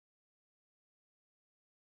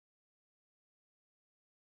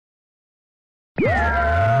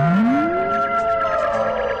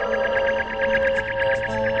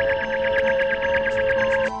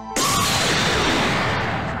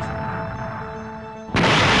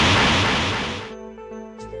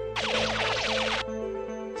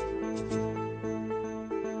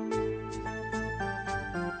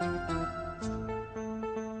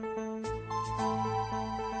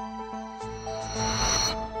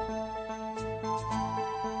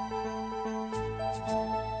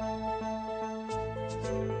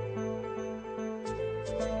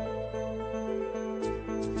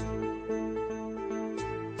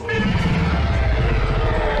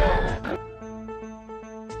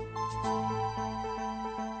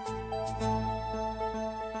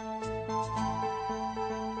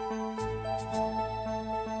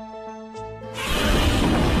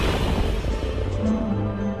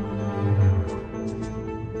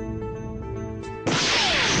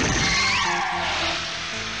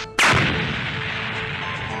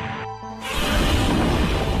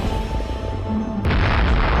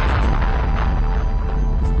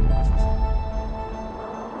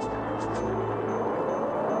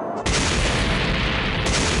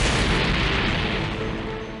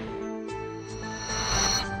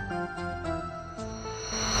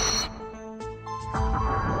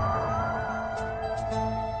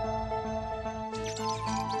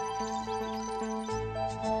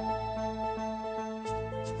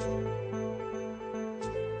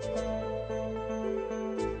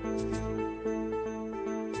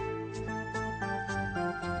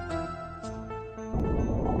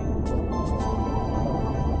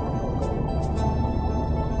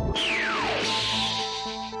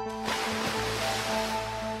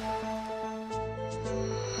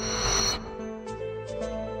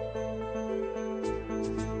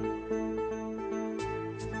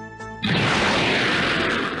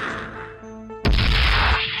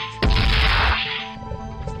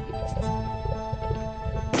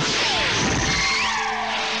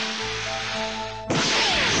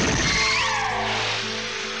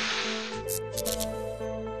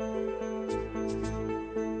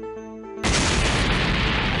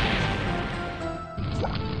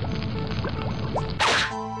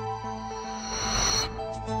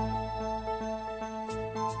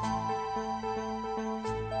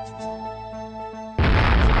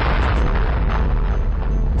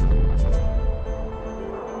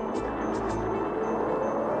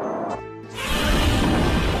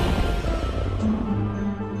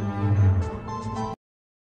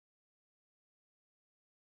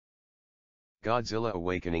Godzilla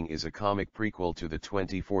Awakening is a comic prequel to the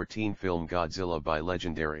 2014 film Godzilla by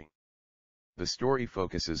Legendary. The story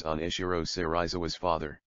focuses on Ishiro Serizawa's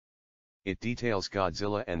father. It details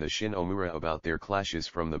Godzilla and the Shin Omura about their clashes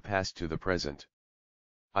from the past to the present.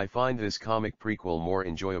 I find this comic prequel more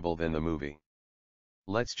enjoyable than the movie.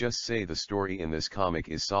 Let's just say the story in this comic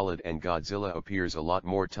is solid and Godzilla appears a lot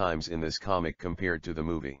more times in this comic compared to the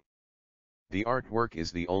movie. The artwork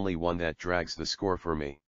is the only one that drags the score for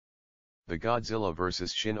me. The Godzilla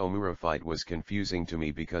vs Shin Omura fight was confusing to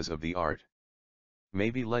me because of the art.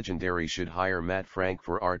 Maybe Legendary should hire Matt Frank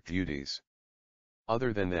for art duties.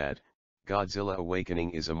 Other than that, Godzilla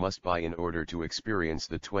Awakening is a must-buy in order to experience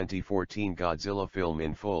the 2014 Godzilla film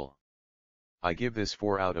in full. I give this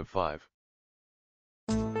 4 out of 5.